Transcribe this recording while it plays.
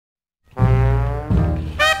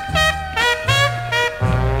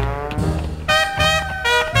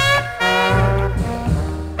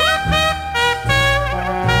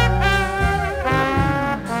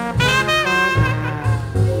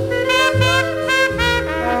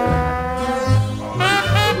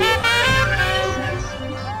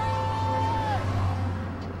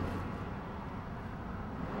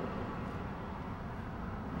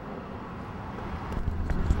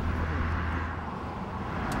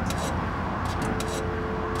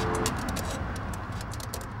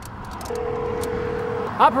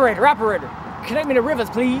Operator, connect me to Rivers,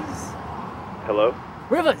 please. Hello?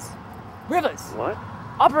 Rivers. What?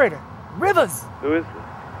 Operator, Rivers. Who is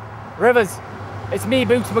this? Rivers, it's me,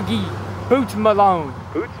 Boots McGee. Boots Malone.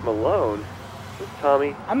 Boots Malone? This is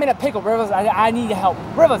Tommy. I'm in a pickle, Rivers. I need help.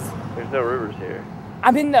 Rivers. There's no Rivers here.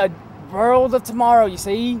 I'm in the world of tomorrow, you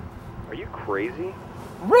see? Are you crazy?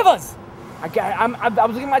 Rivers! I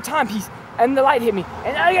was looking at my timepiece, and the light hit me,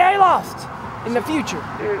 and I lost in the future.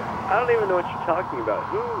 Dude, I don't even know what you're talking about.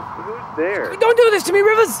 Who's there? Don't do this to me,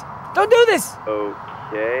 Rivers! Don't do this!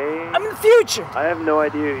 Okay. I'm in the future. I have no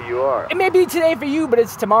idea who you are. It may be today for you, but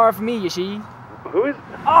it's tomorrow for me, you see? Who is...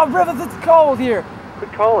 Oh, Rivers, it's cold here.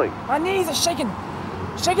 Quit calling. My knees are shaking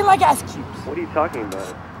like ice cubes. What are you talking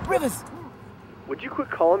about? Rivers. Would you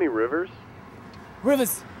quit calling me Rivers?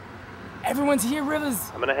 Rivers. Everyone's here,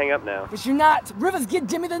 Rivers. I'm gonna hang up now. But you're not. Rivers, get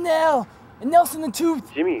Jimmy the Nail and Nelson the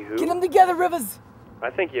Tooth. Jimmy who? Get them together, Rivers. I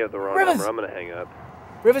think you have the wrong Rivers. number. I'm gonna hang up.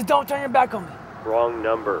 Rivers, don't turn your back on me. Wrong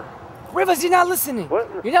number. Rivers, you're not listening. What?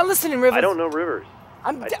 You're not listening, Rivers. I don't know Rivers.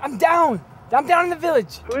 I'm down. I'm down in the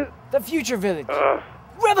village. Who is... The future village. Ugh.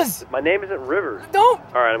 Rivers. My name isn't Rivers. Don't.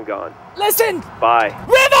 Alright, I'm gone. Listen. Bye.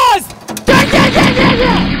 Rivers!